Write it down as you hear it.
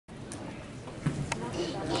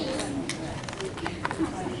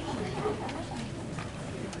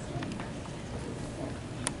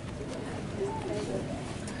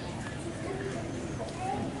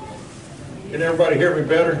Can everybody hear me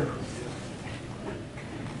better?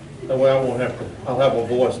 That way I'll have a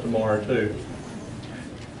voice tomorrow too.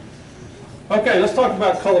 Okay, let's talk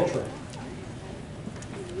about culture.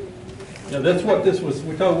 Now that's what this was,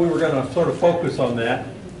 we thought we were going to sort of focus on that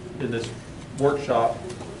in this workshop.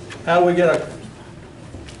 How do we get a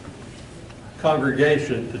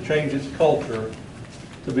congregation to change its culture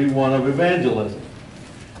to be one of evangelism?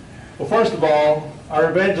 Well, first of all,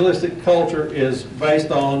 our evangelistic culture is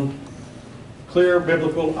based on clear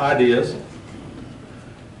biblical ideas,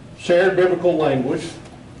 shared biblical language,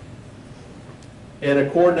 and a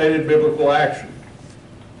coordinated biblical action.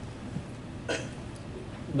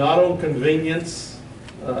 Not on convenience,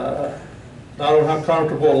 not on how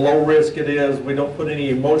comfortable or low risk it is. We don't put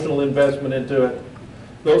any emotional investment into it.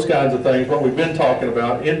 Those kinds of things, what we've been talking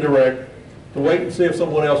about, indirect, to wait and see if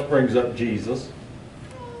someone else brings up Jesus.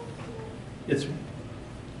 It's,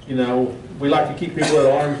 you know, we like to keep people at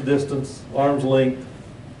arm's distance, arm's length,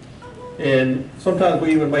 and sometimes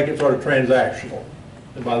we even make it sort of transactional.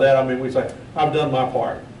 And by that I mean we say, I've done my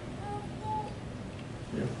part.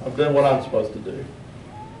 You know, I've done what I'm supposed to do.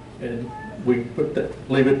 And we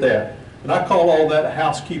leave it there. And I call all that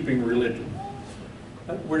housekeeping religion.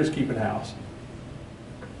 We're just keeping house.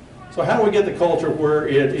 So how do we get the culture where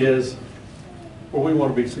it is, where we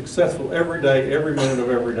want to be successful every day, every minute of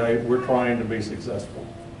every day, we're trying to be successful?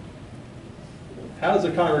 How does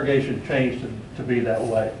the congregation change to be that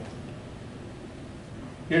way?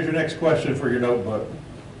 Here's your next question for your notebook.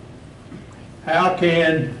 How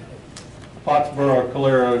can Pottsboro,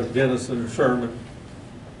 Calero, Denison, Sherman,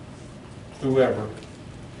 whoever,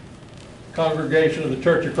 congregation of the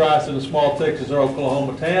Church of Christ in a small Texas or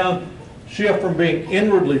Oklahoma town, shift from being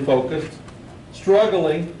inwardly focused,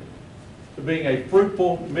 struggling, to being a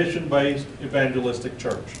fruitful, mission-based, evangelistic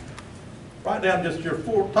church? Write down just your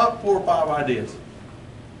top 4 or 5 ideas.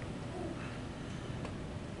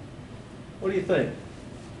 What do you think?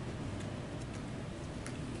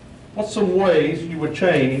 What's some ways you would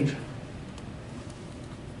change?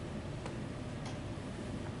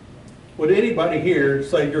 Would anybody here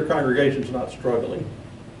say your congregation's not struggling?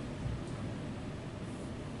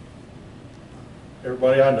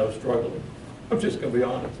 Everybody I know is struggling. I'm just going to be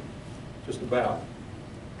honest. Just about.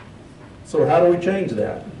 So how do we change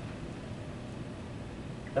that?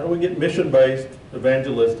 How do we get mission-based,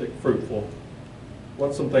 evangelistic, fruitful?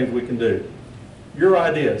 What's some things we can do? Your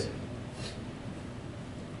ideas.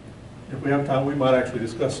 If we have time, we might actually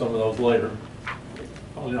discuss some of those later.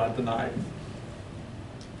 Probably not tonight.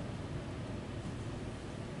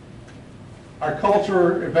 Our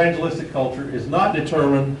culture, evangelistic culture, is not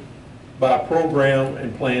determined by program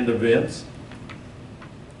and planned events.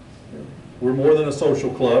 We're more than a social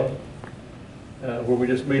club where we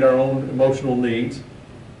just meet our own emotional needs.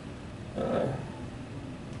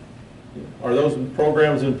 Are those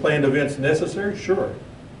programs and planned events necessary? Sure.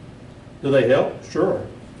 Do they help? Sure.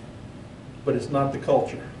 But it's not the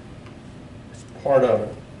culture. It's part of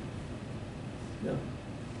it.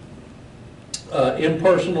 Yeah.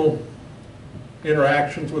 Impersonal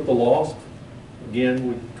interactions with the lost. Again,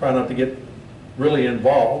 we try not to get really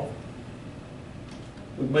involved.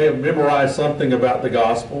 We may have memorized something about the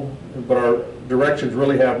gospel, but our directions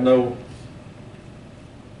really have no,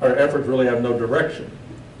 our efforts really have no direction.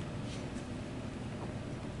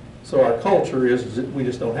 So our culture is that we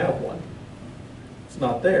just don't have one. It's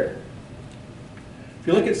not there. If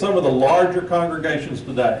you look at some of the larger congregations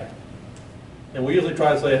today, and we usually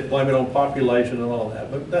try to say blame it on population and all that,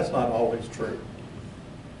 but that's not always true.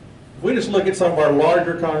 If we just look at some of our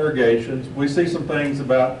larger congregations, we see some things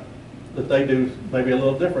about that they do maybe a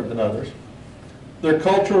little different than others. They're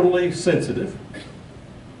culturally sensitive.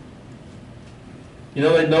 You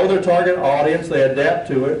know, they know their target audience, they adapt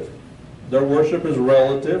to it. Their worship is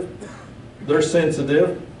relative. They're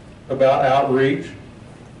sensitive about outreach.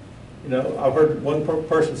 You know, I've heard one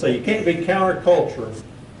person say, you can't be counterculture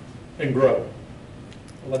and grow.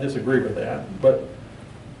 Well, I disagree with that. But,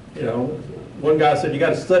 you know, one guy said, you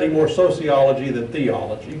got to study more sociology than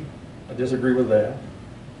theology. I disagree with that.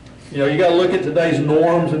 You know, you got to look at today's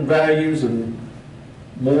norms and values and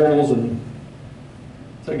morals and,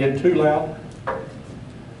 is that getting too loud?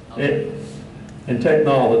 And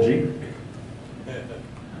technology.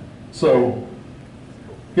 So,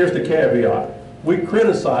 here's the caveat. We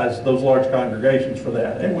criticize those large congregations for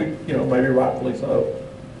that, and we, you know, maybe rightfully so,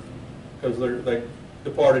 because they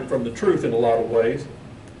departed from the truth in a lot of ways.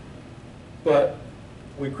 But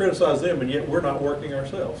we criticize them, and yet we're not working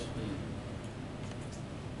ourselves.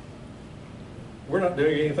 We're not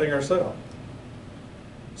doing anything ourselves.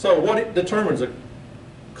 So what determines a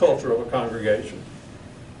culture of a congregation?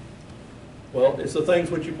 Well, it's the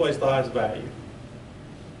things which you place the highest value.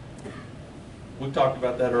 We talked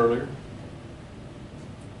about that earlier.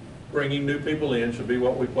 Bringing new people in should be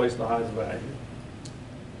what we place the highest value.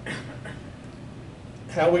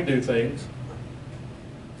 How we do things,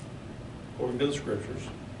 according to the scriptures.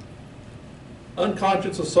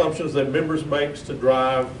 Unconscious assumptions that members make to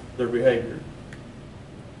drive their behavior.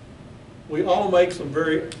 We all make some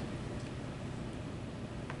very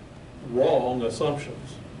wrong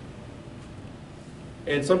assumptions.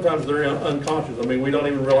 And sometimes they're unconscious. I mean, we don't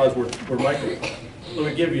even realize we're making them. Let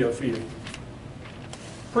me give you a few.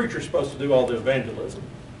 Preacher's supposed to do all the evangelism.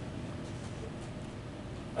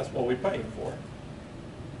 That's what we pay him for.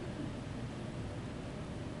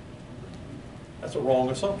 That's a wrong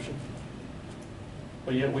assumption.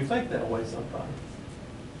 But yet we think that way sometimes.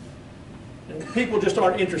 And people just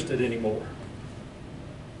aren't interested anymore.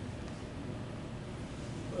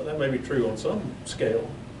 Well, that may be true on some scale,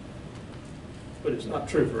 but it's not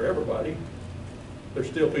true for everybody. There's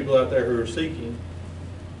still people out there who are seeking,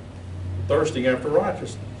 thirsting after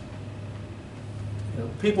righteousness. You know,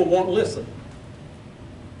 people won't listen.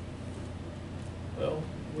 Well,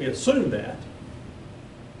 we assume that,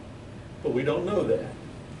 but we don't know that.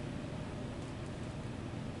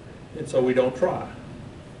 And so we don't try.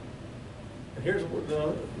 And here's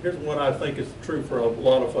what I think is true for a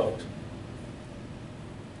lot of folks.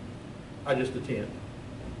 I just attend.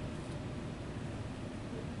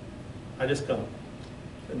 I just come.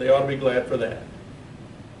 And they ought to be glad for that.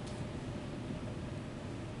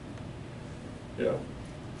 You know,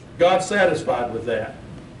 God's satisfied with that.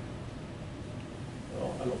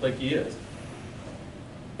 Well, I don't think He is.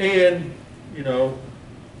 And, you know,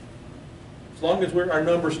 as long as our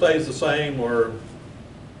number stays the same, or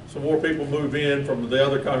some more people move in from the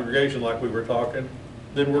other congregation like we were talking,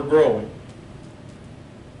 then we're growing.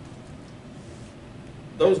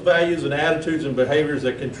 Those values and attitudes and behaviors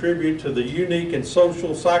that contribute to the unique and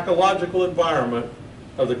social, psychological environment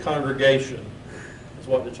of the congregation is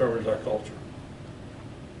what determines our culture.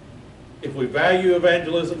 If we value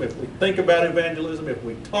evangelism, if we think about evangelism, if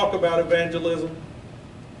we talk about evangelism,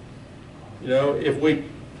 you know, if we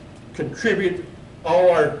contribute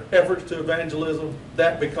all our efforts to evangelism,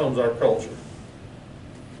 that becomes our culture.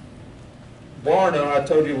 Barna, I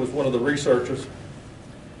told you, was one of the researchers.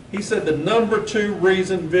 He said the number 2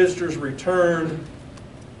 reason visitors return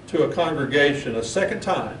to a congregation a second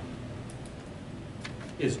time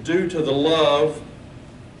is due to the love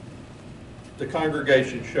the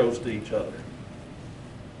congregation shows to each other.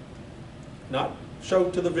 Not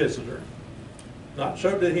showed to the visitor, not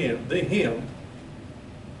showed to him,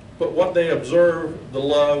 but what they observe, the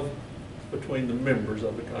love between the members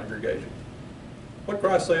of the congregation. What did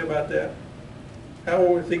Christ say about that?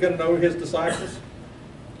 How is He going to know His disciples?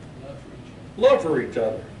 Love for each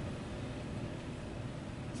other.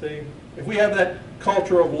 See, if we have that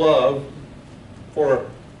culture of love for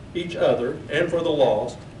each other and for the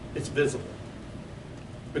lost, it's visible.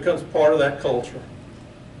 It becomes part of that culture.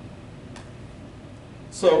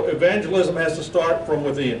 So evangelism has to start from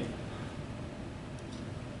within.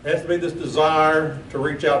 It has to be this desire to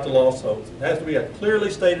reach out to lost souls. It has to be a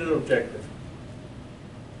clearly stated objective.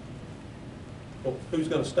 Well, who's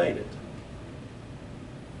going to state it?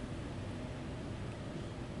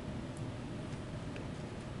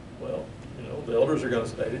 Well, you know, the elders are going to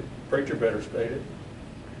state it. The preacher better state it.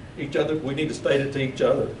 Each other, we need to state it to each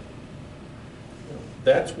other.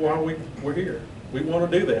 That's why we're here. We want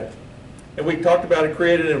to do that. And we talked about it,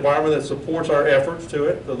 creating an environment that supports our efforts to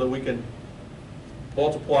it so that we can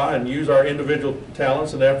multiply and use our individual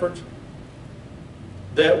talents and efforts.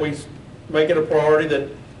 That we make it a priority that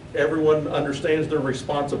everyone understands their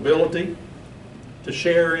responsibility to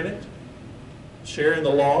share in it, share in the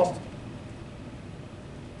lost.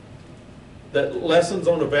 That lessons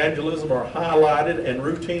on evangelism are highlighted and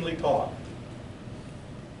routinely taught.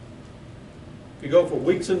 If you go for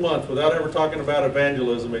weeks and months without ever talking about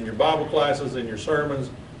evangelism in your Bible classes, in your sermons,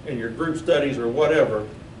 in your group studies, or whatever,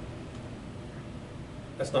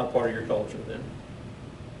 that's not part of your culture then.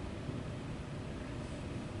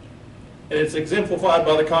 And it's exemplified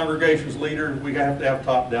by the congregation's leader. We have to have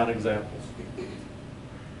top-down examples.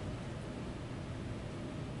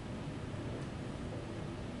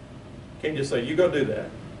 Can't just say, you go do that.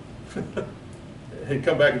 And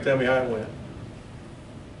come back and tell me how it went.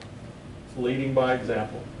 It's leading by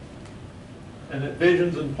example. And that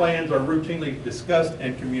visions and plans are routinely discussed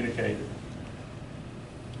and communicated.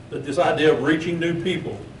 That this idea of reaching new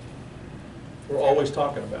people, we're always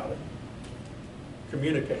talking about it,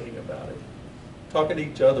 communicating about it, talking to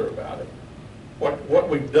each other about it, what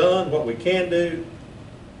we've done, what we can do,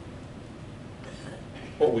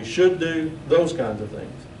 what we should do, those kinds of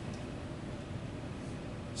things.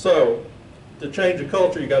 So, to change a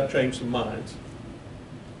culture, you got to change some minds.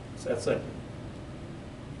 It's that simple.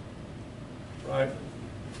 Right?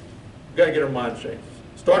 We've got to get our minds changed.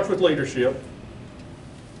 Starts with leadership.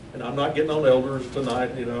 And I'm not getting on elders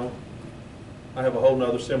tonight, you know. I have a whole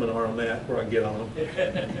nother seminar on that where I get on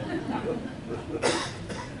them.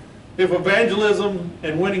 If evangelism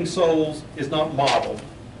and winning souls is not modeled,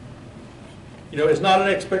 you know, it's not an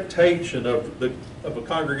expectation of a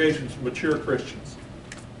congregation's mature Christians.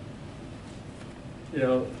 You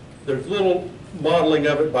know, there's little modeling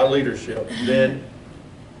of it by leadership, then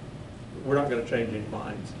we're not going to change any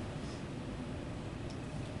minds.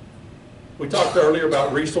 We talked earlier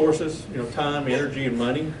about resources, you know, time, energy, and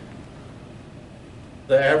money.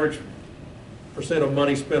 The average percent of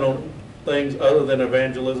money spent on things other than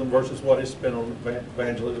evangelism versus what is spent on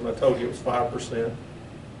evangelism, I told you it was 5%.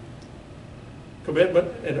 Commitment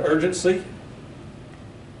and urgency.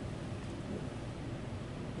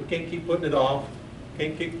 We can't keep putting it off.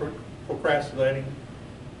 Can't keep procrastinating.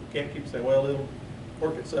 We can't keep saying, well, it'll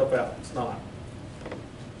work itself out. It's not.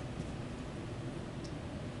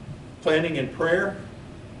 Planning and prayer.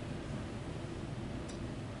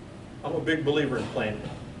 I'm a big believer in planning.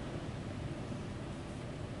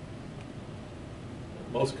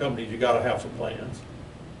 Most companies, you got to have some plans.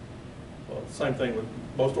 Well, same thing with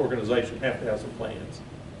most organizations have to have some plans.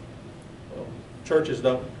 Well, churches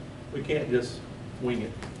don't. We can't just wing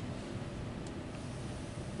it.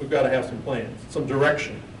 We've got to have some plans, some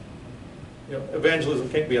direction. You know, evangelism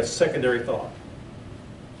can't be a secondary thought.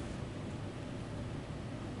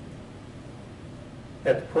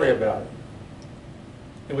 Have to pray about it.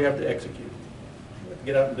 And we have to execute. We have to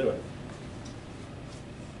get out and do it.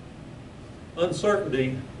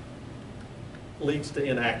 Uncertainty leads to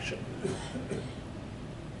inaction.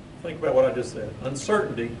 Think about what I just said.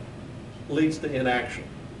 Uncertainty leads to inaction.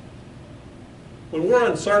 When we're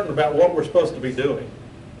uncertain about what we're supposed to be doing,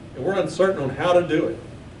 and we're uncertain on how to do it,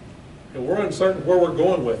 and we're uncertain where we're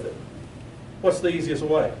going with it, what's the easiest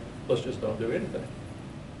way? Let's just don't do anything.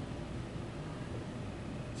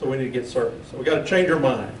 So we need to get certain. So we got to change our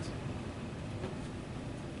minds.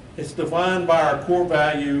 It's defined by our core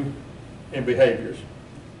value and behaviors.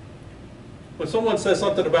 When someone says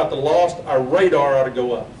something about the lost, our radar ought to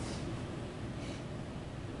go up.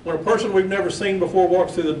 When a person we've never seen before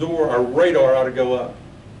walks through the door, our radar ought to go up.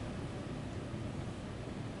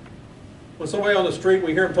 When somebody on the street,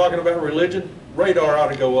 we hear them talking about religion, radar ought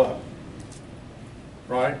to go up.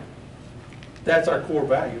 Right? That's our core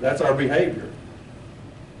value. That's our behavior.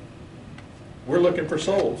 We're looking for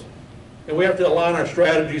souls. And we have to align our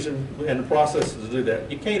strategies and processes to do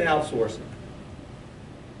that. You can't outsource it.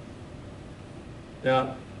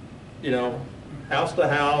 Now, you know, house to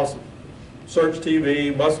house, search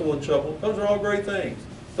TV, muscle and shuffle, those are all great things.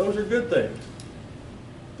 Those are good things.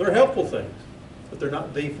 They're helpful things, but they're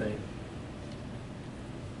not the thing.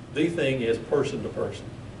 The thing is person to person.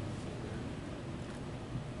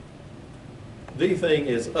 The thing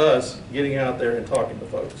is us getting out there and talking to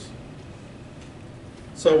folks.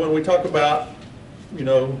 So when we talk about, you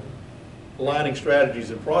know, aligning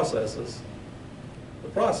strategies and processes, the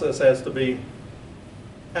process has to be,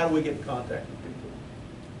 how do we get in contact with people?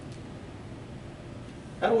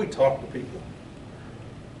 How do we talk to people?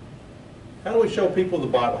 How do we show people the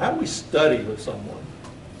Bible? How do we study with someone?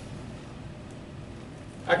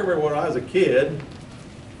 I can remember when I was a kid,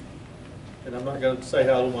 and I'm not going to say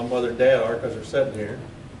how old my mother and dad are because they're sitting here,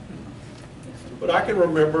 but I can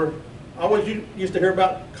remember I always used to hear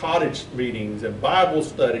about cottage meetings and Bible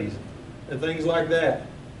studies and things like that.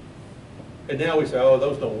 And now we say, oh,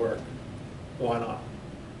 those don't work. Why not?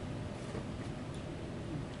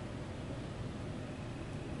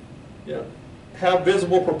 Yeah. Have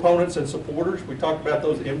visible proponents and supporters. We talked about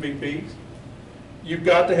those MVPs. You've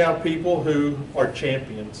got to have people who are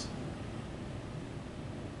champions.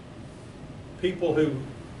 People who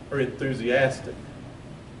are enthusiastic.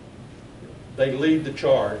 They lead the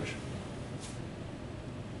charge.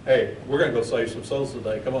 Hey, we're going to go save some souls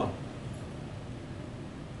today. Come on.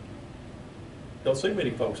 Don't see many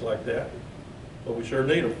folks like that, but we sure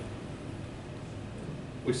need them.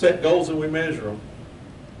 We set goals and we measure them.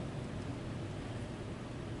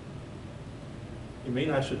 You mean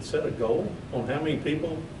I should set a goal on how many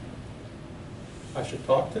people I should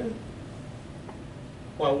talk to?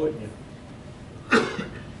 Why wouldn't you?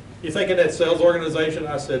 You think in that sales organization,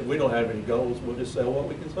 I said, we don't have any goals. We'll just sell what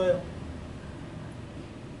we can sell.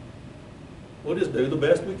 We'll just do the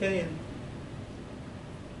best we can.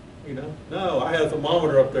 You know? No, I had a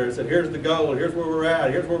thermometer up there that said, here's the goal, here's where we're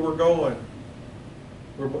at, here's where we're going.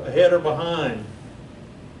 We're ahead or behind.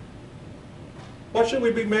 What should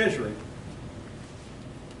we be measuring?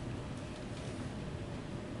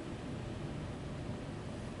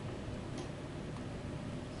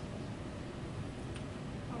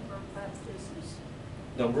 Number of baptisms.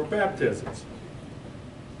 Number of baptisms.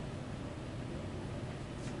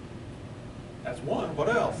 That's one. What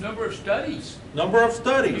else? Number of studies. Number of You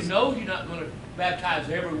studies. know you're not going to baptize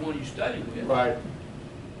everyone you study with. Right.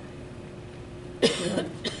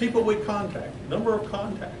 People we contact. Number of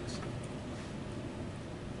contacts.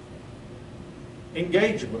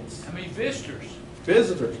 Engagements. How many visitors?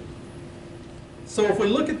 Visitors. So if we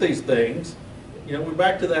look at these things, we're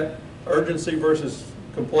back to that urgency versus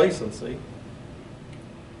complacency.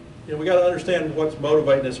 We got to understand what's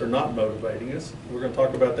motivating us or not motivating us. We're going to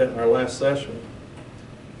talk about that in our last session.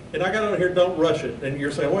 And I got on here, don't rush it. And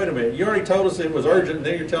you're saying, wait a minute, you already told us it was urgent, and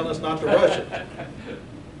then you're telling us not to rush it.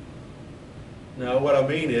 No, what I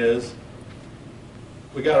mean is,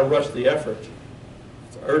 we got to rush the effort.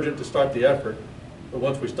 It's urgent to start the effort, but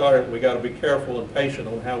once we start it, we got to be careful and patient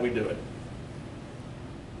on how we do it.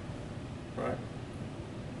 Right?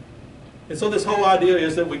 And so this whole idea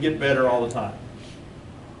is that we get better all the time.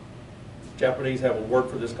 Japanese have a word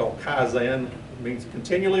for this called kaizen. It means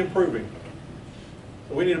continually improving.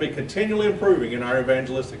 So we need to be continually improving in our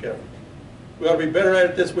evangelistic effort. We ought to be better at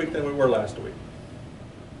it this week than we were last week.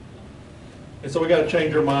 And so we got to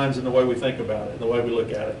change our minds in the way we think about it, and the way we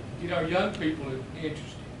look at it. Get our young people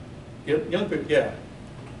interested. Get young people, yeah.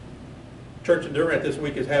 Church in Durant this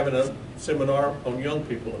week is having a seminar on young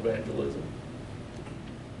people evangelism.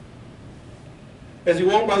 As he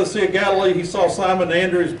walked by the Sea of Galilee, he saw Simon and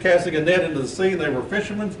Andrew casting a net into the sea, and they were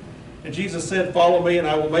fishermen. And Jesus said, "Follow me, and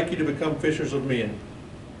I will make you to become fishers of men."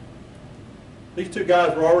 These two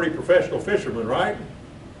guys were already professional fishermen, right?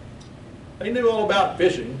 They knew all about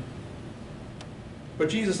fishing. But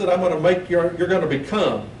Jesus said, "I'm going to make you're going to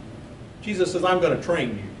become." Jesus says, "I'm going to train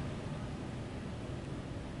you.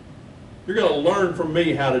 You're going to learn from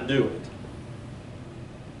me how to do it.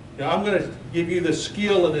 I'm going to give you the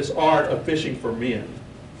skill and this art of fishing for men."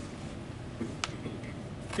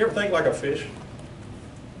 You ever think like a fish?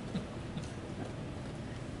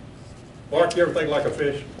 Mark, you ever think like a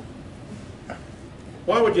fish?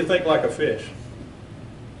 Why would you think like a fish?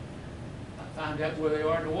 I find out where they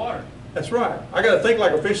are in the water. That's right. I got to think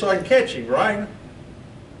like a fish so I can catch him, right?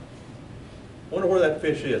 Wonder where that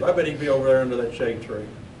fish is. I bet he'd be over there under that shade tree.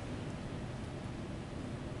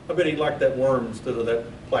 I bet he'd like that worm instead of that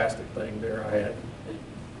plastic thing there I had.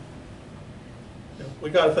 We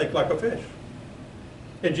got to think like a fish.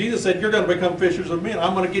 And Jesus said, "You're going to become fishers of men.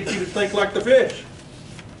 I'm going to get you to think like the fish."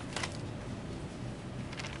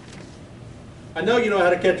 I know you know how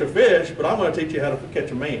to catch a fish, but I'm going to teach you how to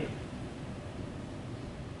catch a man.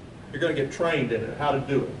 You're going to get trained in it, how to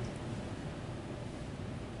do it.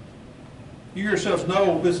 You yourselves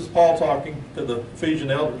know, this is Paul talking to the Ephesian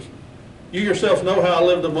elders. "You yourselves know how I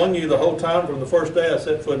lived among you the whole time from the first day I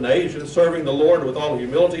set foot in Asia, serving the Lord with all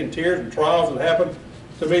humility and tears and trials that happened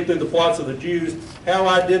to me through the plots of the Jews, how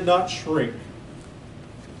I did not shrink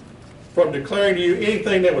from declaring to you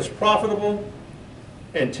anything that was profitable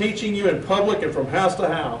and teaching you in public and from house to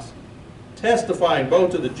house, testifying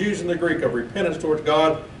both to the Jews and the Greek of repentance towards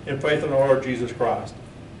God and faith in our Lord Jesus Christ."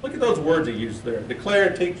 Look at those words he used there.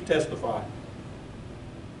 Declare, teach, testify.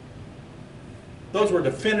 Those were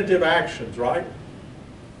definitive actions, right?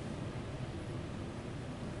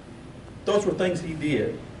 Those were things he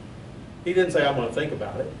did. He didn't say, "I'm going to think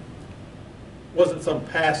about it." It wasn't some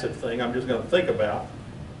passive thing I'm just going to think about.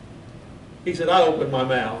 He said, "I opened my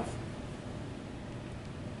mouth,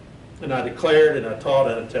 and I declared, and I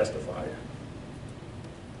taught, and I testified.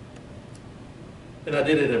 And I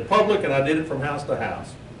did it in public, and I did it from house to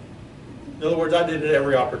house." In other words, I did it at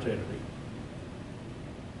every opportunity.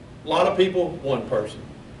 A lot of people, one person.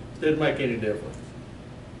 Didn't make any difference.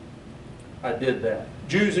 I did that.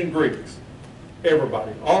 Jews and Greeks,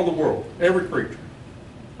 everybody, all the world, every creature.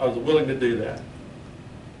 I was willing to do that.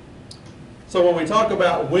 So when we talk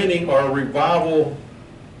about winning or a revival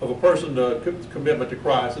of a person to commitment to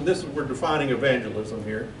Christ, and this is, we're defining evangelism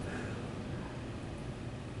here.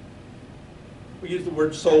 We use the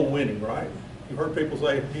word soul winning, right? You've heard people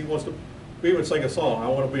say, we would sing a song, "I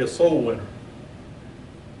want to be a soul winner."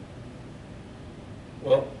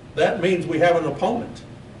 Well, that means we have an opponent.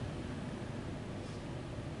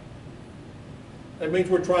 That means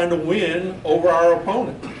we're trying to win over our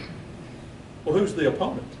opponent. Well, who's the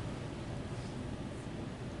opponent?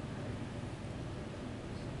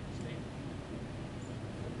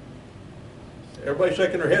 Everybody's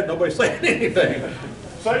shaking their head, nobody's saying anything.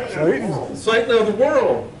 Satan of the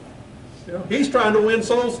world. He's trying to win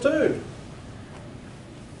souls too.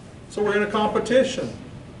 So we're in a competition.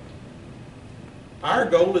 Our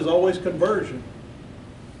goal is always conversion.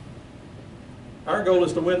 Our goal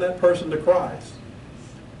is to win that person to Christ.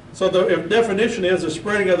 So the definition is the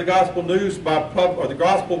spreading of the gospel news or the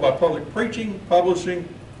gospel by public preaching, publishing,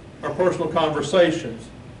 or personal conversations.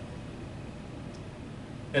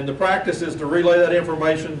 And the practice is to relay that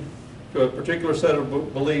information to a particular set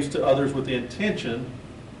of beliefs to others with the intention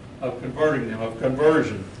of converting them, of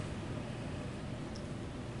conversion.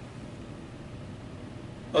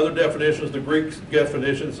 Other definitions, the Greek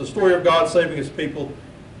definitions, the story of God saving his people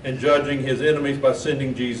and judging his enemies by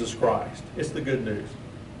sending Jesus Christ. It's the good news.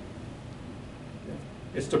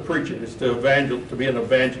 It's to preach it. It's to be an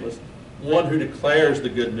evangelist, one who declares the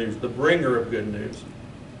good news, the bringer of good news.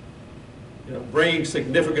 You know, bringing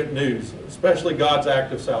significant news, especially God's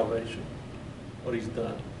act of salvation, what he's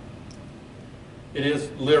done. It is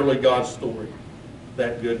literally God's story,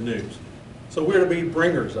 that good news. So we're to be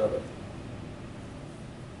bringers of it.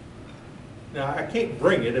 Now, I can't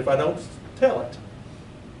bring it if I don't tell it.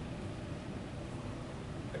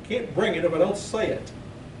 I can't bring it if I don't say it.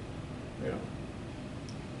 Yeah.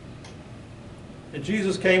 And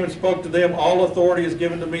Jesus came and spoke to them, all authority is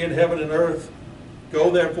given to me in heaven and earth.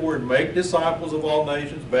 Go therefore and make disciples of all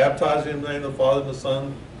nations, baptizing them in the name of the Father and the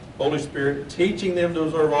Son, Holy Spirit, teaching them to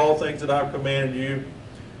observe all things that I've commanded you.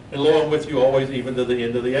 And lo, I'm with you always, even to the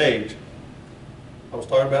end of the age. I was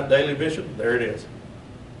talking about daily mission. There it is.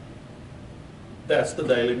 That's the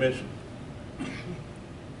daily mission.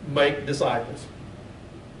 Make disciples.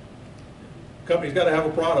 Company's got to have a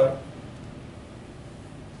product.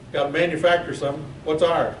 Got to manufacture something. What's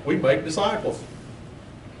ours? We make disciples.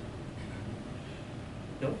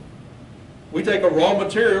 You know, we take a raw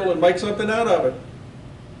material and make something out of it.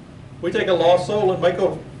 We take a lost soul and make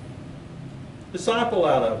a disciple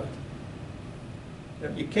out of it. You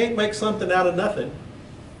know, you can't make something out of nothing.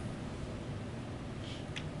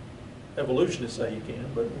 Evolutionists say you can,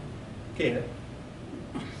 but you can't.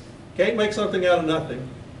 Can't make something out of nothing.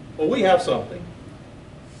 Well, we have something.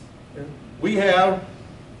 We have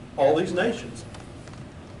all these nations,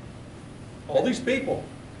 all these people.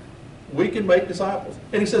 We can make disciples.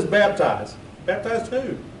 And he says baptize. Baptize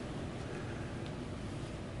who?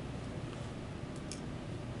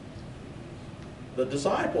 The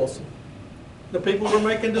disciples. The people we're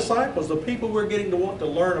making disciples. The people we're getting to want to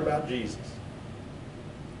learn about Jesus.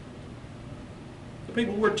 The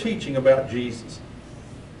people we're teaching about Jesus.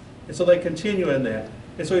 And so they continue in that.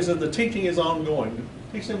 And so he says the teaching is ongoing.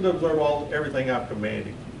 Teach them to observe everything I've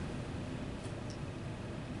commanded.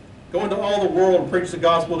 Go into all the world and preach the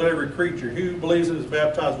gospel to every creature. He who believes and is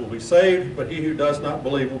baptized will be saved, but he who does not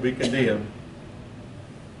believe will be condemned.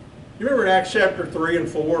 You remember in Acts chapter 3 and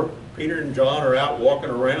 4, Peter and John are out walking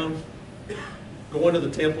around, going to the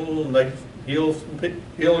temple, and they heal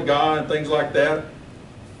a guy and things like that.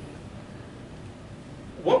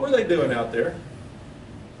 What were they doing out there?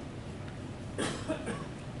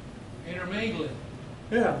 Intermingling.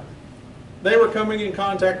 Yeah. They were coming in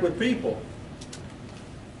contact with people.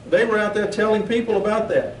 They were out there telling people about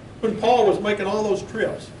that. When Paul was making all those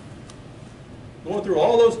trips, going through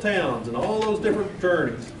all those towns and all those different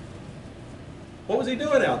journeys, what was he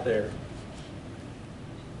doing out there?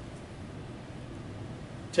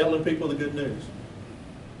 Telling people the good news.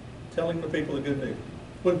 Telling the people the good news.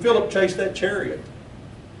 When Philip chased that chariot,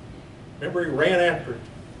 remember he ran after it.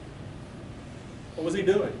 What was he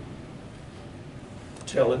doing?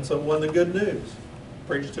 Telling someone the good news.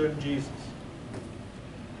 Preach to him Jesus.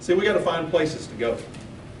 See, we got to find places to go.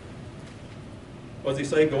 What does he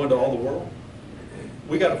say? Go into all the world?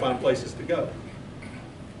 We got to find places to go.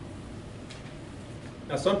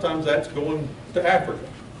 Now, sometimes that's going to Africa.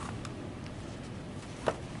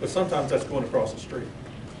 But sometimes that's going across the street.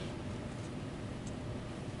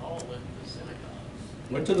 All went to the synagogues.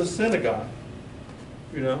 Went to the synagogue.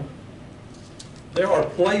 You know, there are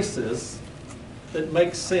places that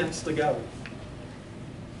make sense to go.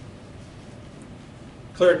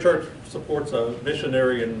 Clare Church supports a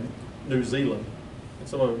missionary in New Zealand, and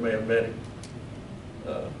some of you may have met him.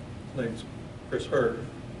 His name's Chris Hurd.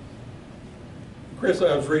 Chris,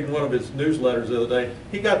 I was reading one of his newsletters the other day.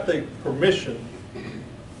 He got the permission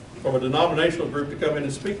from a denominational group to come in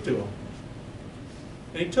and speak to him.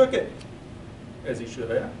 And he took it, as he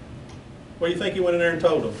should have. What do you think he went in there and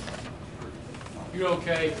told them? You're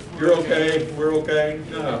okay. You're okay, we're okay.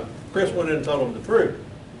 No, Chris went in and told them the truth.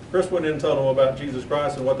 Chris went in and told them about Jesus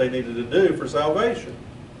Christ and what they needed to do for salvation.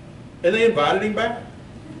 And they invited him back.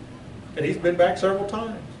 And he's been back several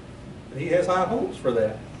times. And he has high hopes for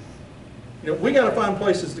that. You know, we got to find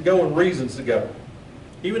places to go and reasons to go,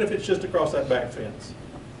 even if it's just across that back fence.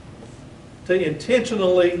 To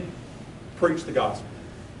intentionally preach the gospel.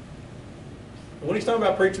 And when he's talking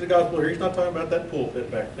about preaching the gospel here, he's not talking about that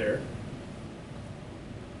pulpit back there.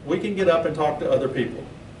 We can get up and talk to other people.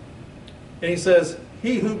 And he says,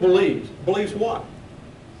 he who believes. Believes what?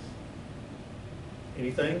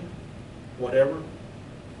 Anything? Whatever?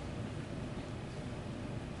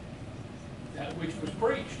 That which was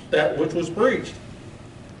preached. That which was preached.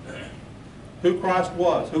 Who Christ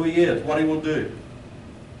was, who he is, what he will do.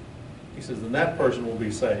 He says, then that person will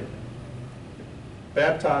be saved.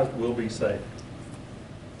 Baptized will be saved.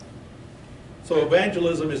 So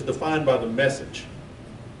evangelism is defined by the message.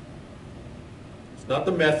 It's not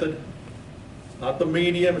the method. It's not the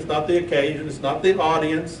medium. It's not the occasion. It's not the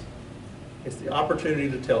audience. It's the opportunity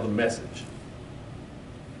to tell the message.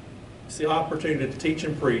 It's the opportunity to teach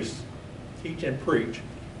and preach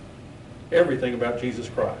everything about Jesus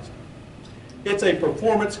Christ. It's a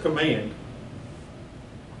performance command.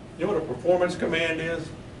 You know what a performance command is?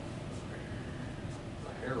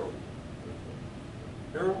 Harold.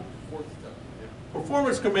 Harold? Fourth step.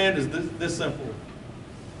 Performance command is this simple.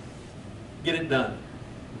 Get it done.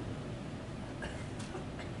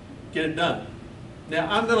 Get it done.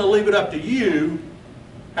 Now, I'm going to leave it up to you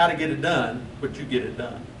how to get it done, but you get it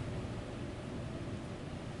done.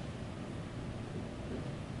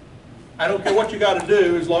 I don't care what you got to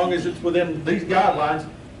do, as long as it's within these guidelines.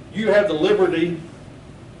 You have the liberty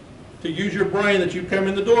to use your brain that you come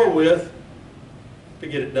in the door with to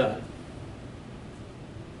get it done.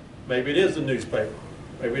 Maybe it is the newspaper.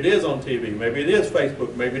 Maybe it is on TV. Maybe it is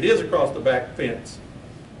Facebook. Maybe it is across the back fence.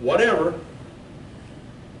 Whatever,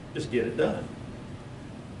 just get it done.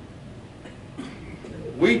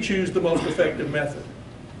 We choose the most effective method.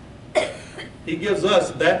 He gives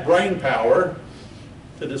us that brain power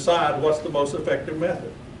to decide what's the most effective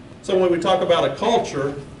method. So when we talk about a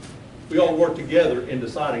culture, we all work together in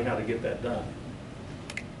deciding how to get that done.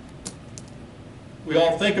 We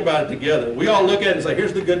all think about it together. We all look at it and say,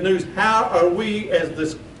 here's the good news. How are we, as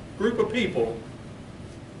this group of people,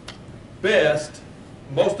 best,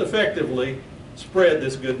 most effectively spread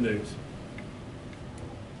this good news?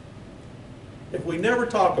 If we never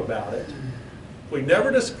talk about it, if we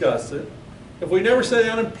never discuss it, if we never sit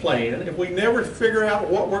down and plan, if we never figure out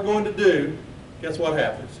what we're going to do, guess what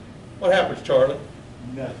happens? What happens, Charlie?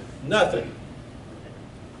 Nothing. Nothing.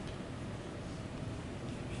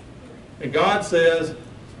 And God says,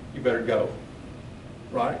 you better go,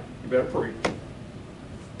 right? You better preach.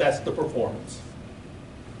 That's the performance.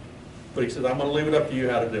 But he says, I'm going to leave it up to you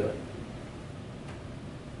how to do it.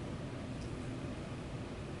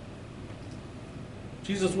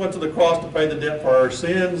 Jesus went to the cross to pay the debt for our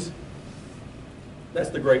sins. That's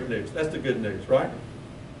the great news. That's the good news, right?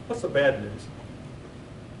 What's the bad news?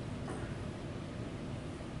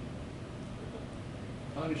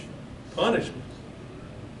 Punishment. Punishment.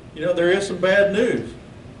 You know, there is some bad news.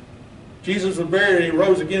 Jesus was buried and he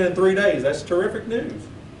rose again in 3 days. That's terrific news.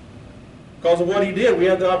 Because of what he did, we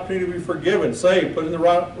have the opportunity to be forgiven, saved, put in the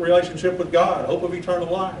right relationship with God, hope of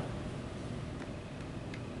eternal life.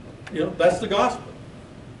 You know, that's the gospel.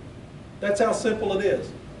 That's how simple it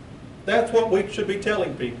is. That's what we should be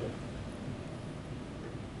telling people.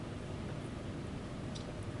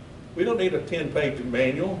 We don't need a 10-page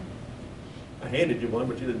manual. I handed you one,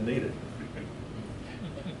 but you didn't need it.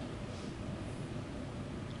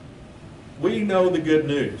 We know the good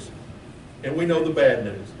news, and we know the bad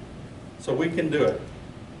news, so we can do it.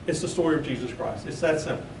 It's the story of Jesus Christ. It's that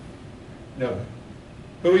simple. No.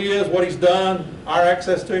 Who he is, what he's done, our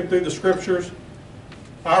access to him through the scriptures,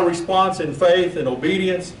 our response in faith and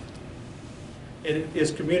obedience, it is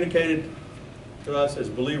communicated to us as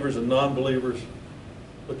believers and non-believers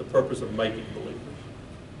with the purpose of making believers.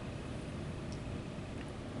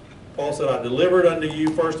 Paul said, I delivered unto you,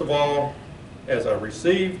 first of all, as I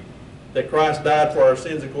received, that Christ died for our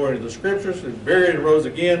sins according to the Scriptures, was buried and rose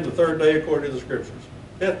again the third day according to the Scriptures.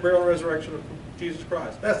 Death, burial, and resurrection of Jesus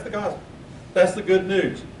Christ. That's the gospel. That's the good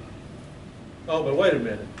news. Oh, but wait a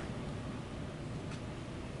minute.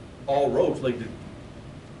 All roads lead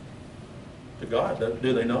to God,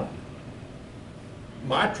 do they not?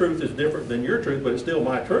 My truth is different than your truth, but it's still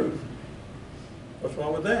my truth. What's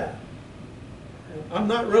wrong with that? I'm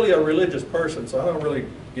not really a religious person, so I don't really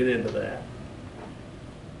get into that.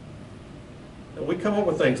 And we come up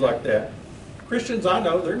with things like that. Christians I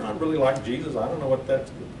know, they're not really like Jesus. I don't know what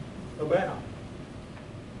that's about.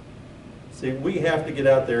 See, we have to get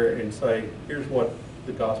out there and say, here's what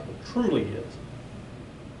the gospel truly is.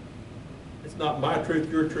 It's not my truth,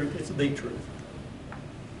 your truth, it's the truth.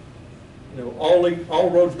 You know, all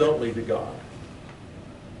roads don't lead to God.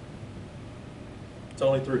 It's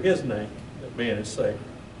only through his name that man is saved.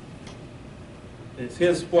 And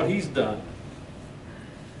it's what he's done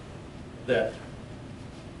that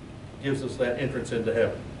gives us that entrance into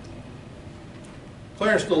heaven.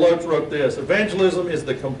 Clarence DeLoach wrote this: evangelism is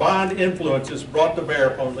the combined influences brought to bear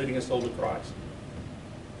upon leading a soul to Christ.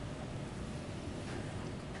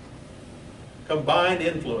 Combined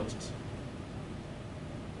influences.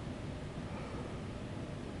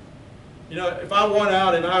 You know, if I went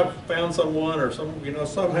out and I found someone or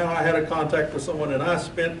somehow I had a contact with someone and I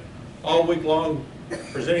spent all week long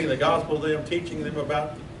presenting the gospel to them, teaching them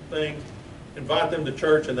about things, invite them to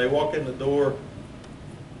church, and they walk in the door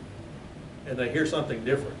and they hear something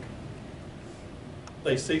different.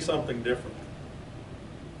 They see something different.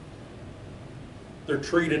 They're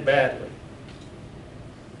treated badly.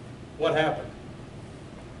 What happened?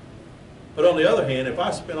 But on the other hand, if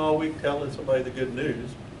I spend all week telling somebody the good news,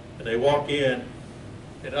 and they walk in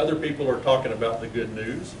and other people are talking about the good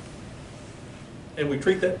news, and we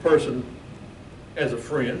treat that person as a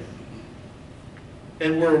friend,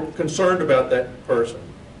 and we're concerned about that person,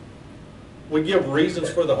 we give reasons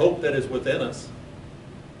for the hope that is within us,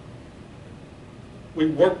 we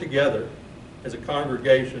work together as a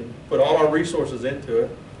congregation, put all our resources into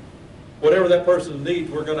it, whatever that person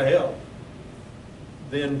needs, we're going to help,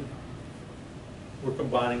 then we're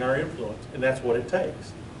combining our influence, and that's what it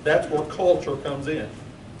takes. That's where culture comes in.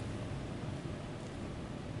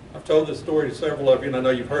 I've told this story to several of you, and I know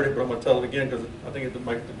you've heard it, but I'm going to tell it again because I think it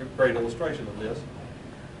makes a great illustration of this.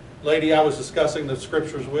 Lady I was discussing the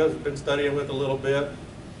scriptures with, been studying with a little bit,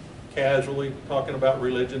 casually, talking about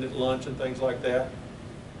religion at lunch and things like that,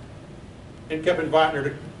 and kept inviting her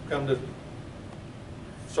to come to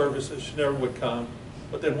services. She never would come.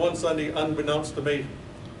 But then one Sunday, unbeknownst to me,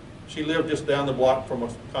 she lived just down the block from a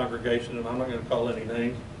congregation, and I'm not going to call any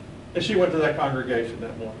names, and she went to that congregation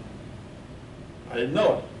that morning. I didn't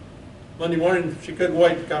know it. Monday morning, she couldn't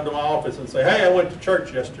wait to come to my office and say, hey, I went to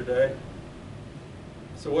church yesterday.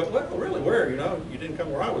 So, well, really, where? You know, you didn't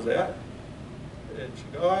come where I was at. And she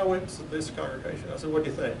goes, oh, I went to this congregation. I said, what do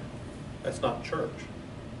you think? That's not church.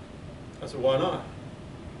 I said, why not?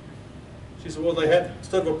 She said, well, they had,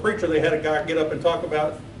 instead of a preacher, they had a guy get up and talk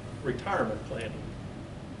about retirement planning.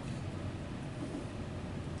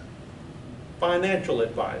 Financial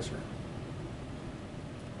advisor.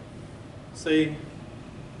 See,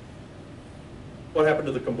 what happened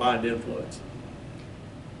to the combined influence?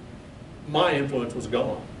 My influence was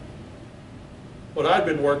gone. What I'd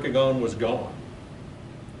been working on was gone.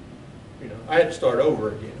 You know, I had to start over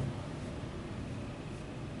again.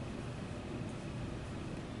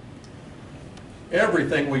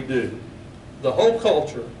 Everything we do, the whole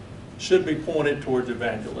culture, should be pointed towards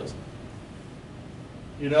evangelism.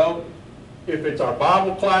 You know, if it's our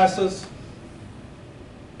Bible classes,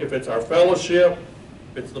 if it's our fellowship,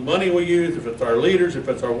 if it's the money we use, if it's our leaders, if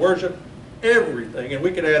it's our worship, everything, and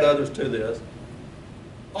we can add others to this,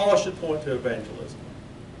 all should point to evangelism.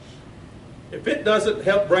 If it doesn't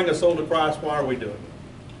help bring a soul to Christ, why are we doing it?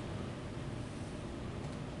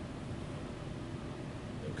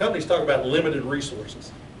 Companies talk about limited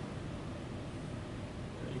resources.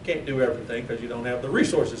 You can't do everything because you don't have the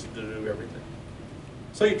resources to do everything.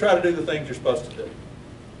 So you try to do the things you're supposed to do.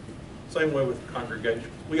 Same way with congregations.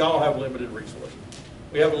 We all have limited resources.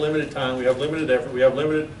 We have a limited time, we have limited effort, we have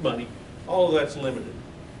limited money. All of that's limited.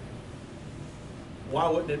 Why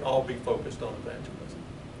wouldn't it all be focused on evangelism?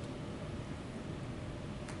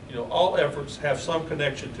 You know, all efforts have some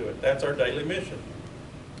connection to it. That's our daily mission.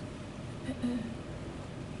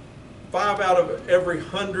 5 out of every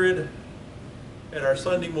 100 at our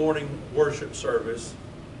Sunday morning worship service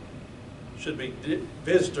should be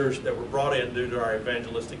visitors that were brought in due to our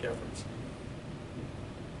evangelistic efforts.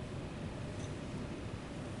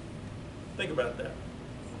 Think about that.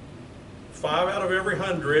 5 out of every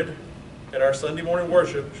 100 at our Sunday morning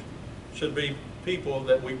worship should be people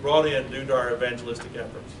that we brought in due to our evangelistic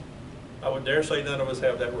efforts. I would dare say none of us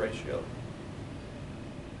have that ratio.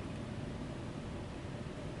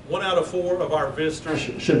 1 out of 4 of our visitors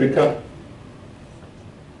should become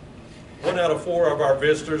 1 out of 4 of our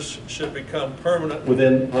visitors should become permanent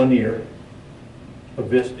within 1 year of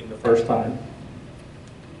visiting the first time.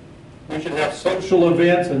 We should have social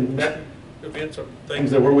events, and that events are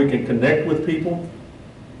things that where we can connect with people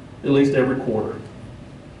at least every quarter.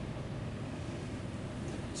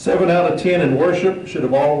 7 out of 10 in worship should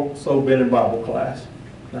have also been in Bible class.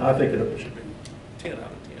 Now I think it should be 10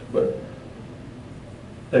 out of 10, but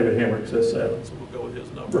David Hemrick says 7, so we'll go with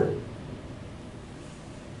his number.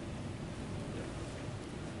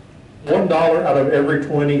 $1 out of every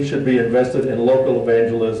 20 should be invested in local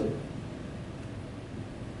evangelism.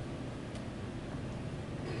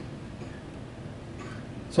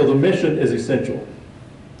 So the mission is essential.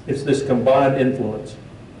 It's this combined influence.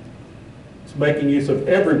 It's making use of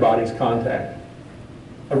everybody's contact.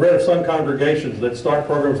 I read of some congregations that start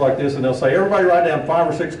programs like this and they'll say, everybody write down 5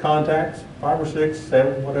 or 6 contacts, 5 or 6,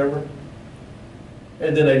 7, whatever.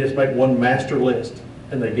 And then they just make one master list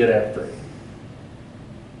and they get after it.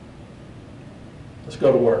 Let's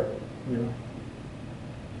go to work. You know.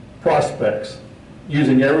 Prospects,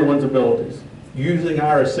 using everyone's abilities, using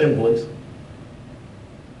our assemblies.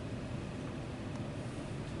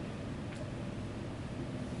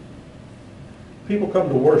 People come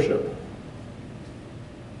to worship.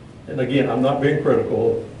 And again, I'm not being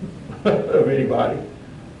critical of anybody.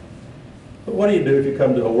 But what do you do if you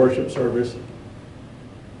come to a worship service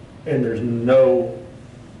and there's no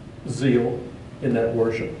zeal in that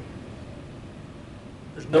worship?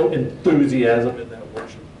 There's no enthusiasm in that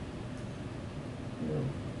worship. You know,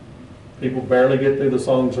 people barely get through the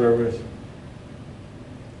song service.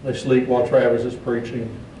 They sleep while Travis is preaching.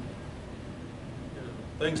 You know,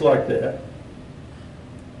 things like that.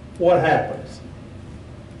 What happens?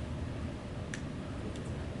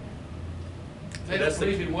 They don't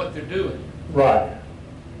believe in what they're doing. Right.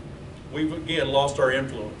 We've again lost our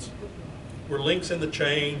influence. We're links in the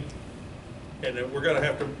chain, and we're going to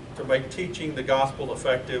have to make teaching the gospel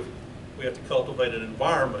effective. We have to cultivate an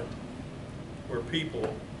environment where people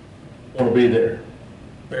want to be there,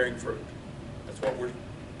 bearing fruit. That's what we're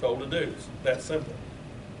told to do. It's that simple.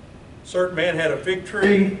 A certain man had a fig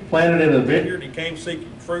tree planted in a vineyard. He came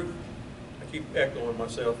seeking fruit. I keep echoing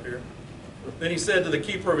myself here. Then he said to the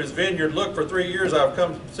keeper of his vineyard, look, for 3 years I've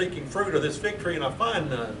come seeking fruit of this fig tree and I find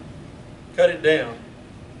none. Cut it down.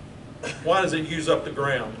 Why does it use up the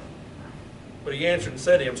ground? But he answered and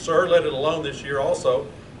said to him, sir, let it alone this year also,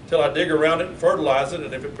 till I dig around it and fertilize it,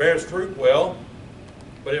 and if it bears fruit, well.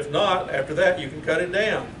 But if not, after that you can cut it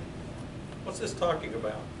down. What's this talking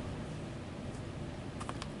about?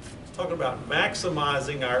 It's talking about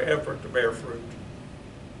maximizing our effort to bear fruit.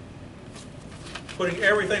 Putting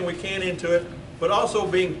everything we can into it, but also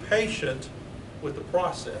being patient with the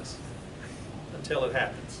process until it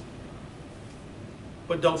happens.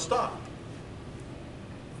 But don't stop.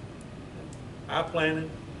 I planted,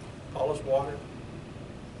 Apollos watered,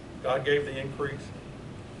 God gave the increase.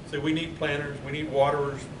 So we need planters, we need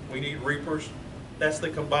waterers, we need reapers. That's the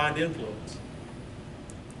combined influence.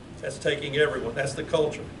 That's taking everyone, that's the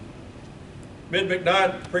culture. Mid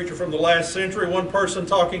McKnight, preacher from the last century, one person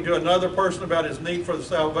talking to another person about his need for the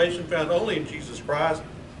salvation found only in Jesus Christ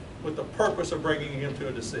with the purpose of bringing him to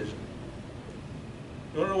a decision.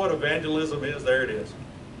 You want to know what evangelism is? There it is.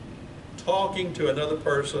 Talking to another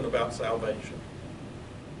person about salvation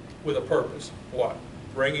with a purpose. What?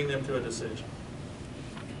 Bringing them to a decision.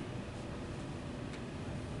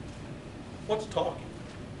 What's talking?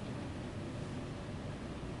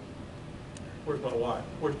 Where's my wife?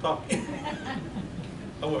 Where's talking?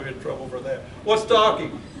 I'm going to get in trouble for that. What's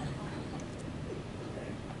talking?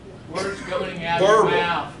 Words coming out of your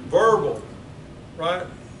mouth. Verbal, right?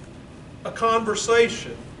 A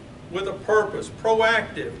conversation with a purpose,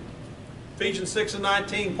 proactive. Ephesians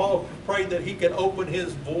 6:19, Paul prayed that he could open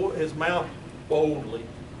his mouth boldly.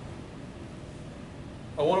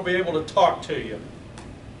 I want to be able to talk to you.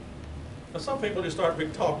 Now, some people just aren't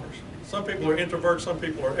big talkers. Some people are introverts, some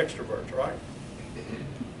people are extroverts, right?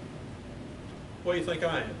 What do you think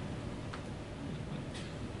I am?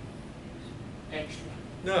 Extra.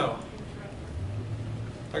 No.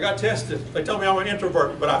 I got tested. They told me I'm an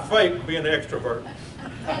introvert, but I faked being an extrovert.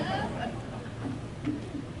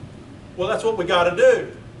 Well, that's what we got to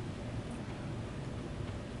do.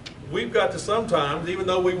 We've got to sometimes, even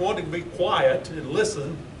though we want to be quiet and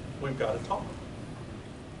listen, we've got to talk.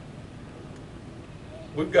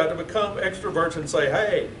 We've got to become extroverts and say,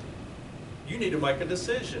 hey, you need to make a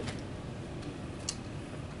decision.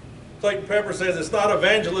 Clayton Pepper says it's not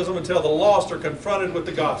evangelism until the lost are confronted with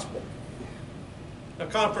the gospel. Now,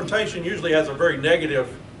 confrontation usually has a very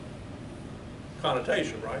negative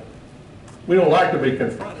connotation, right? We don't like to be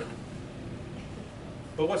confronted.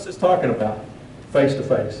 But what's this talking about? Face to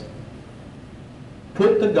face.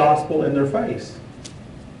 Put the gospel in their face.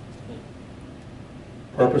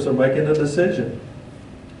 Purpose of making a decision.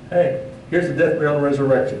 Hey, here's the death, burial, and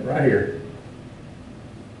resurrection right here.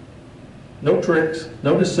 No tricks,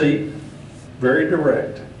 no deceit, very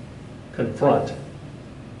direct. Confront.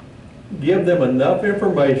 Give them enough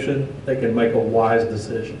information they can make a wise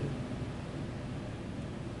decision.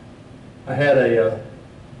 I had a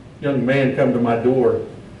young man come to my door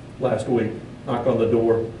last week, knock on the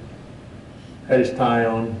door, had his tie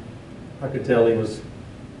on. I could tell he was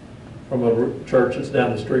from a church that's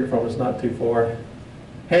down the street from us, not too far.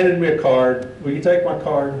 Handed me a card. Will you take my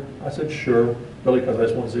card? I said, sure, really, because I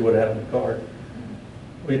just want to see what had on the card.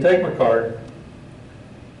 Will you take my card?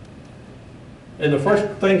 And the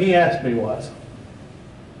first thing he asked me was,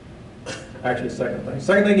 actually second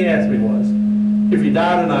thing he asked me was, if you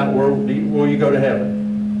die tonight, will you go to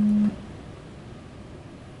heaven?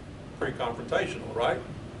 Pretty confrontational, right?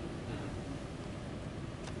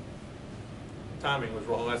 Timing was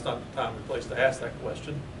wrong. That's not the time and place to ask that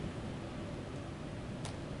question.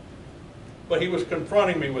 But he was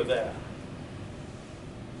confronting me with that.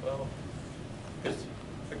 Well, I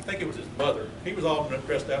think it was his mother. He was all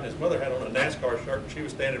dressed out, and his mother had on a NASCAR shirt, and she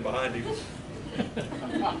was standing behind him.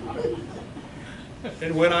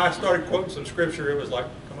 And when I started quoting some scripture, it was like,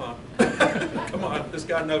 come on, come on, this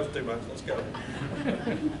guy knows too much, let's go.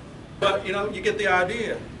 But, you know, you get the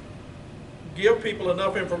idea. Give people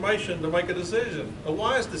enough information to make a decision, a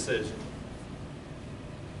wise decision.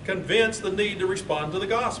 Convince the need to respond to the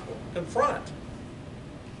gospel. Confront.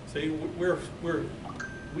 See, we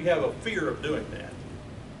have a fear of doing that.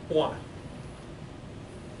 Why?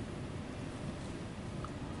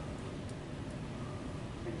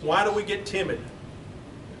 Why do we get timid?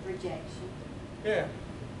 Rejection. Yeah.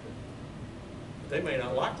 They may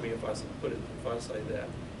not like me if I say that.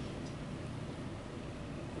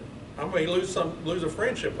 I may lose a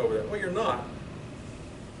friendship over that. Well, you're not.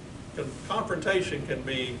 Confrontation can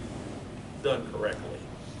be done correctly.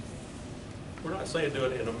 We're not saying do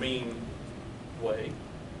it in a mean way.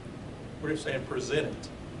 We're just saying present it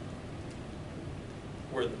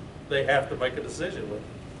where they have to make a decision with it.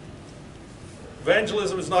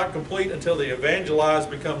 Evangelism is not complete until the evangelized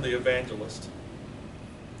become the evangelist.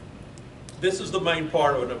 This is the main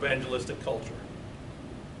part of an evangelistic culture.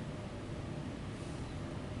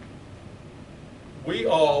 We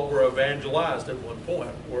all were evangelized at one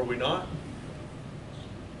point, were we not?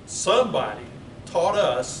 Somebody taught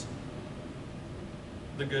us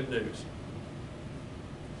the good news.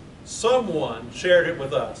 Someone shared it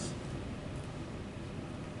with us.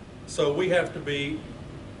 So we have to be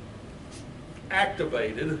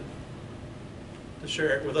activated to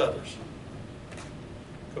share it with others.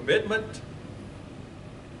 Commitment,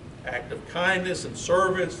 act of kindness and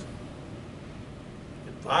service,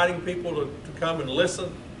 inviting people to come and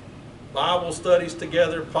listen, Bible studies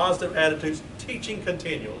together, positive attitudes, teaching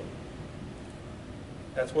continually.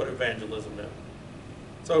 That's what evangelism is.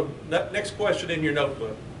 So next question in your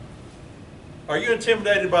notebook. Are you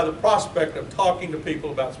intimidated by the prospect of talking to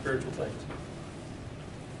people about spiritual things?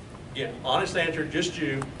 Again, honest answer, just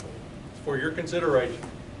you, for your consideration.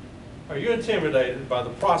 Are you intimidated by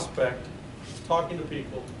the prospect of talking to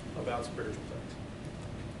people about spiritual things?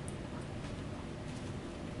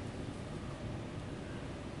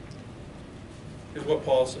 Here's what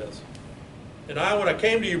Paul says. And I, when I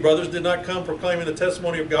came to you, brothers, did not come proclaiming the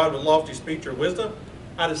testimony of God with lofty speech or wisdom.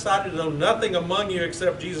 I decided to know nothing among you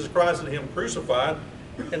except Jesus Christ and Him crucified.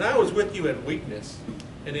 And I was with you in weakness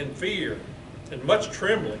and in fear and much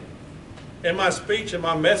trembling. And my speech and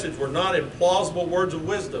my message were not in plausible words of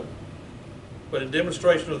wisdom, but in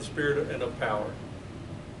demonstration of the Spirit and of power.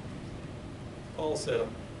 Paul said,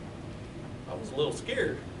 I was a little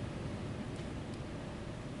scared.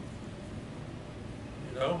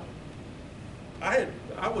 You know, I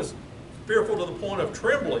was fearful to the point of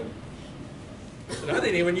trembling. And I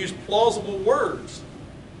didn't even use plausible words.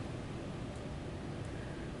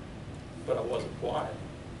 But I wasn't quiet.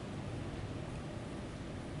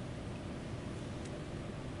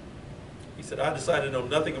 He said, I decided to know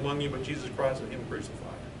nothing among you but Jesus Christ and Him crucified.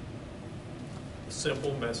 The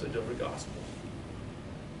simple message of the gospel.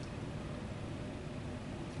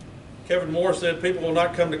 Kevin Moore said, people will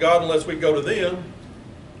not come to God unless we go to them.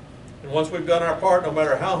 And once we've done our part, no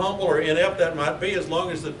matter how humble or inept that might be, as long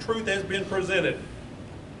as the truth has been presented,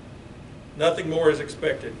 nothing more is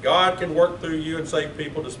expected. God can work through you and save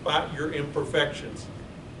people despite your imperfections.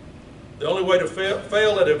 The only way to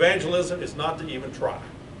fail at evangelism is not to even try.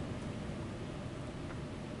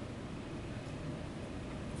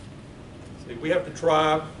 See, we have to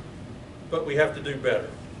try, but we have to do better.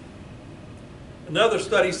 Another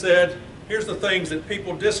study said, here's the things that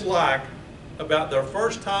people dislike about their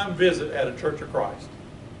first time visit at a Church of Christ.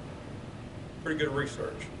 Pretty good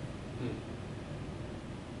research.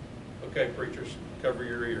 Okay, preachers, cover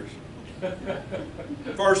your ears.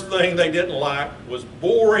 First thing they didn't like was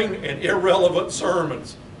boring and irrelevant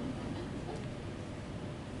sermons.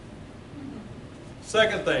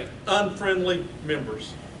 Second thing, unfriendly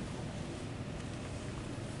members.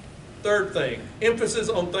 Third thing, emphasis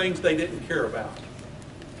on things they didn't care about.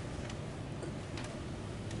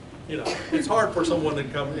 You know, it's hard for someone to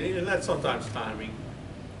come in, and that's sometimes timing.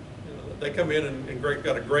 You know, they come in and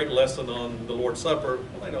got a great lesson on the Lord's Supper.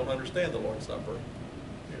 Well, they don't understand the Lord's Supper.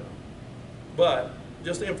 You know, but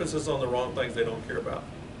just emphasis on the wrong things they don't care about.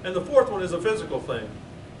 And the fourth one is a physical thing.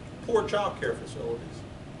 Poor child care facilities.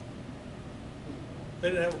 They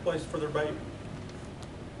didn't have a place for their baby.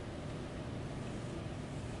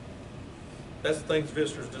 That's the things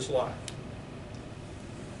visitors dislike.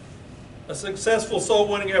 A successful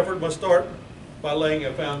soul-winning effort must start by laying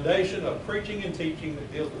a foundation of preaching and teaching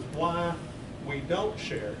that deals with why we don't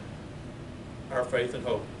share our faith and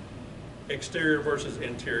hope. Exterior versus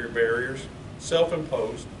interior barriers,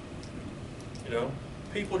 self-imposed. You know,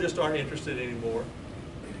 people just aren't interested anymore.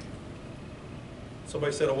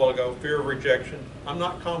 Somebody said a while ago, fear of rejection. I'm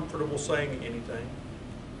not comfortable saying anything.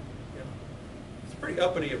 You know, it's pretty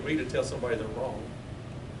uppity of me to tell somebody they're wrong.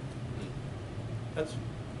 That's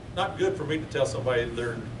not good for me to tell somebody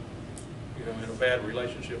they're, you know, in a bad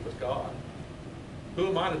relationship with God. Who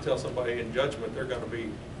am I to tell somebody in judgment they're going to be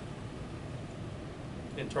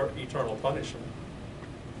in eternal punishment?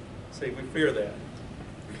 See, we fear that.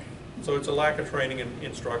 So it's a lack of training and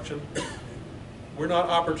instruction. We're not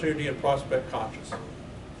opportunity and prospect conscious.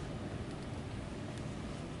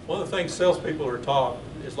 One of the things salespeople are taught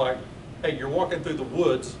is like, hey, you're walking through the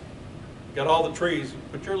woods, you got all the trees,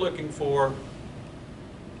 but you're looking for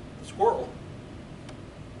the squirrel,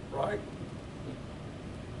 right?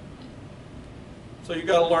 So you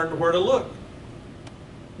got to learn where to look.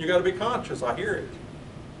 You got to be conscious. I hear it.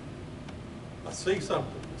 I see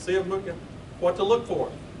something. See what to look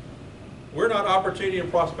for. We're not opportunity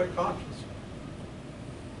and prospect conscious.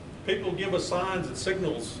 People give us signs and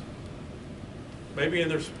signals, maybe in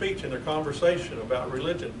their speech, in their conversation about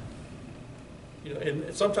religion. You know,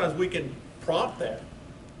 and sometimes we can prompt that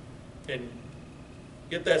and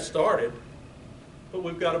get that started, but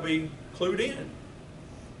we've got to be clued in.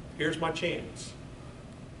 Here's my chance.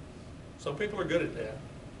 Some people are good at that.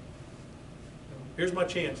 Here's my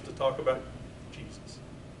chance to talk about Jesus.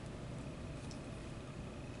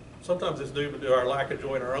 Sometimes it's due to our lack of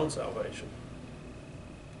joy in our own salvation.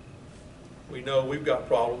 We know we've got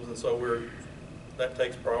problems, and so that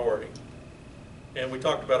takes priority. And we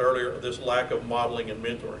talked about earlier this lack of modeling and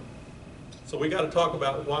mentoring. So we got to talk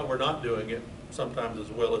about why we're not doing it sometimes,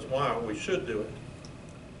 as well as why we should do it.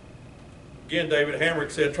 Again, David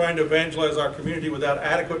Hamrick said, trying to evangelize our community without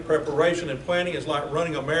adequate preparation and planning is like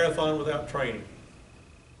running a marathon without training.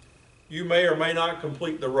 You may or may not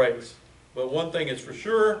complete the race, but one thing is for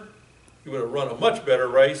sure, you would have run a much better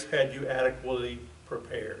race had you adequately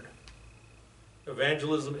prepared.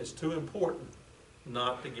 Evangelism is too important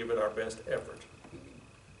not to give it our best effort.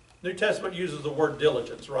 New Testament uses the word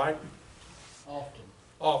diligence, right? Often.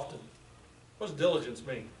 Often. What does diligence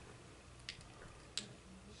mean?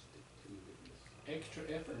 Extra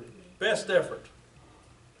effort. Best effort.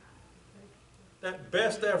 That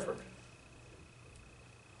best effort.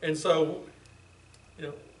 And so, you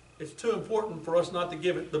know, it's too important for us not to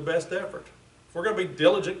give it the best effort. If we're going to be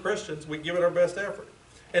diligent Christians, we give it our best effort.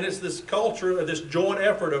 And it's this culture, this joint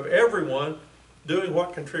effort of everyone doing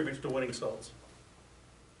what contributes to winning souls.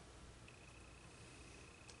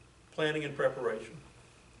 Planning and preparation.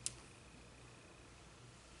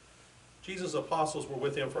 Jesus' apostles were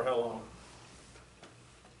with him for how long?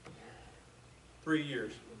 3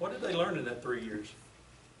 years. What did they learn in that 3 years?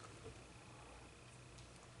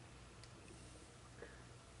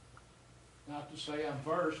 Not to say I'm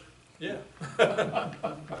first. Yeah.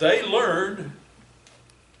 They learned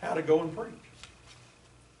how to go and preach.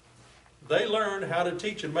 They learned how to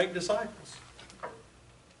teach and make disciples.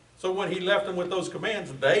 So when he left them with those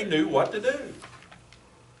commands, they knew what to do.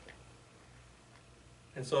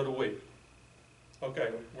 And so do we. Okay,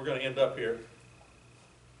 we're going to end up here.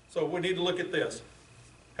 So we need to look at this.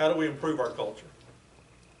 How do we improve our culture?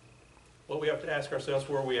 Well, we have to ask ourselves,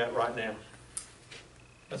 where are we at right now?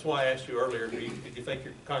 That's why I asked you earlier, did you think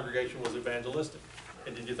your congregation was evangelistic?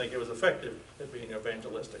 And did you think it was effective at being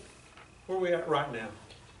evangelistic? Where are we at right now?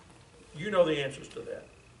 You know the answers to that.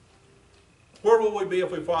 Where will we be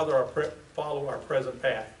if we follow our present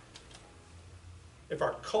path? If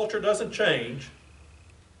our culture doesn't change,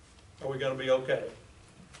 are we going to be okay?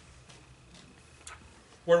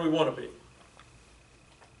 Where do we want to be?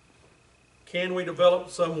 Can we develop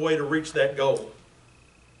some way to reach that goal?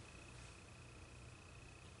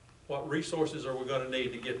 What resources are we going to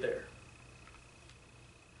need to get there?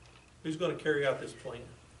 Who's going to carry out this plan?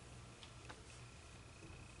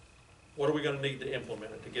 What are we going to need to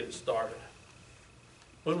implement it, to get it started?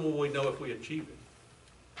 When will we know if we achieve it?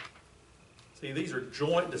 See, these are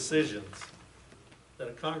joint decisions that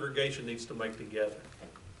a congregation needs to make together,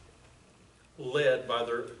 led by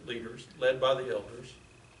their leaders, led by the elders.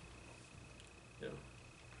 You know.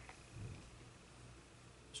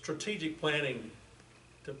 Strategic planning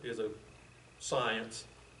is a science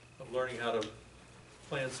of learning how to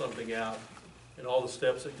plan something out and all the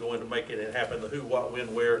steps that go into making it happen, the who, what,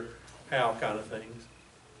 when, where, how kind of things.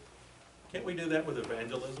 Can't we do that with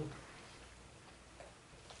evangelism?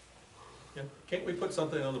 Yeah, can't we put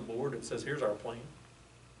something on the board that says, here's our plan?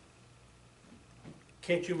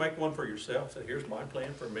 Can't you make one for yourself? Say, here's my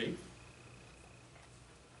plan for me.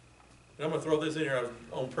 And I'm going to throw this in here. I was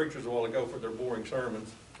on preachers a while ago for their boring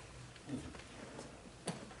sermons.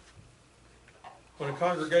 When a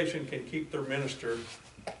congregation can keep their minister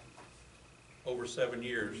over 7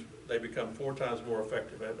 years, they become 4 times more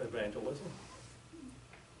effective at evangelism.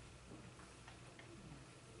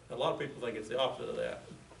 A lot of people think it's the opposite of that.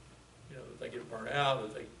 You know, that they get burnt out,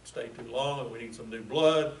 that they stay too long, that we need some new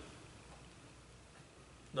blood.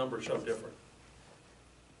 Numbers show different.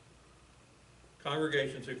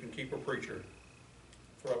 Congregations who can keep a preacher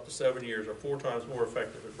for up to 7 years are 4 times more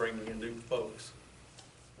effective at bringing in new folks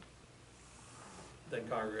than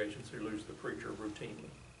congregations who lose the preacher routinely.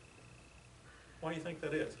 Why do you think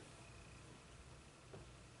that is?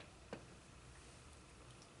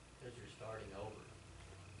 Because you're starting over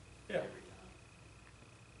Yeah, every time.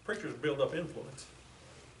 preachers build up influence,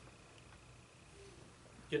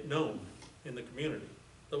 get known in the community,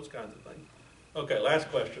 those kinds of things. Okay, last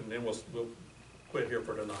question, then we'll quit here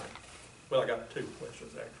for tonight. Well, I got 2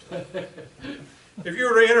 questions actually. If you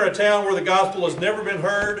were to enter a town where the gospel has never been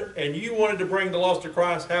heard and you wanted to bring the lost to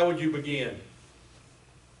Christ, how would you begin?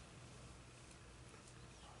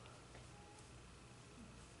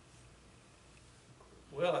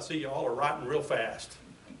 Well, I see you all are writing real fast.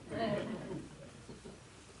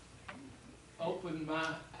 Open my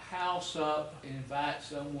house up and invite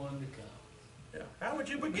someone to come. Yeah. How would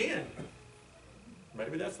you begin?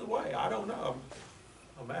 Maybe that's the way. I don't know.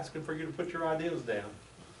 I'm asking for you to put your ideas down.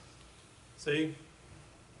 See?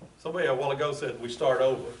 Somebody a while ago said we start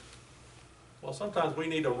over. Well, sometimes we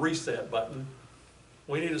need a reset button.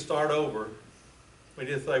 We need to start over. We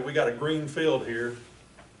need to say, we got a green field here.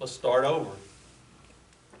 Let's start over.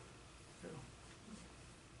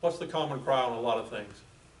 What's the common cry on a lot of things?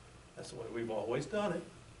 That's the way we've always done it.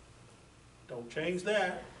 Don't change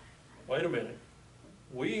that. Wait a minute.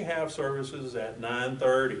 We have services at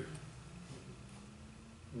 9:30.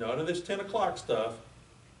 None of this 10 o'clock stuff.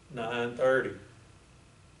 9:30.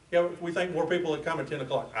 Yeah, we think more people that come at 10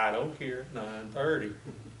 o'clock. I don't care. 9:30.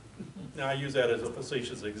 Now I use that as a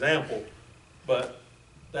facetious example, but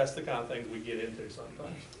that's the kind of things we get into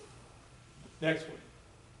sometimes. Next one.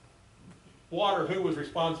 What or who was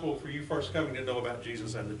responsible for you first coming to know about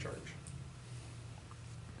Jesus and the church?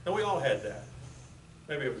 And we all had that.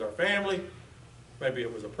 Maybe it was our family, maybe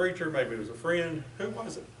it was a preacher, maybe it was a friend. Who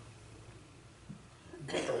was it?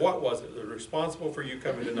 Or what was it that was responsible for you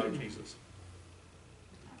coming to know Jesus?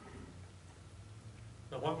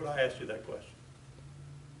 Now, why would I ask you that question?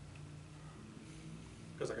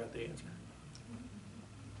 Because I got the answer.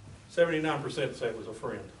 79% say it was a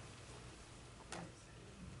friend.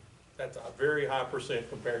 That's a very high percent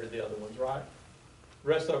compared to the other ones, right? The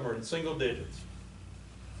rest of them are in single digits.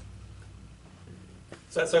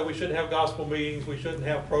 Does that say we shouldn't have gospel meetings, we shouldn't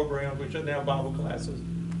have programs, we shouldn't have Bible classes?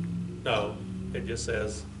 No, it just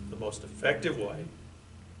says the most effective way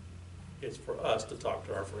is for us to talk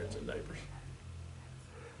to our friends and neighbors.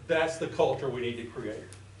 That's the culture we need to create.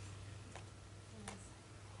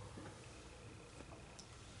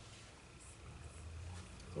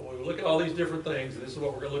 So when we look at all these different things, and this is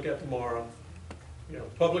what we're going to look at tomorrow, you know,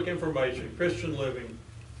 public information, Christian living,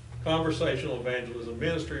 conversational evangelism,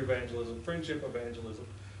 ministry evangelism, friendship evangelism,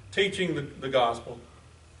 teaching the gospel,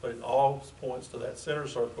 but it all points to that center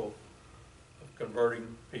circle of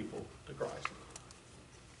converting people to Christ.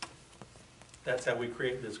 That's how we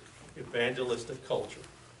create this evangelistic culture.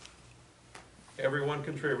 Everyone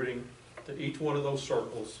contributing to each one of those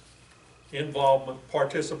circles, involvement,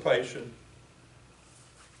 participation.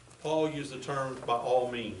 Paul used the term by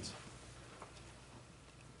all means.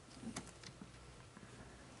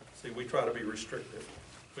 See, we try to be restrictive.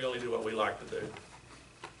 We only do what we like to do.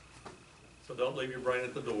 So don't leave your brain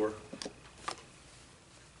at the door.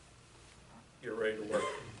 Get ready to work.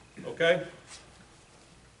 Okay?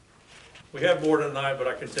 We have more tonight, but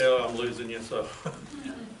I can tell I'm losing you, so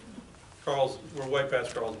we're way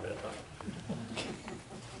past Carl's bedtime.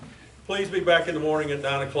 Please be back in the morning at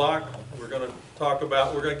 9 o'clock. We're going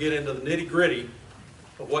to get into the nitty-gritty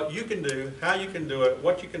of what you can do, how you can do it,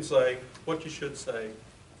 what you can say, what you should say,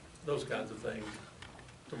 those kinds of things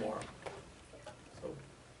tomorrow.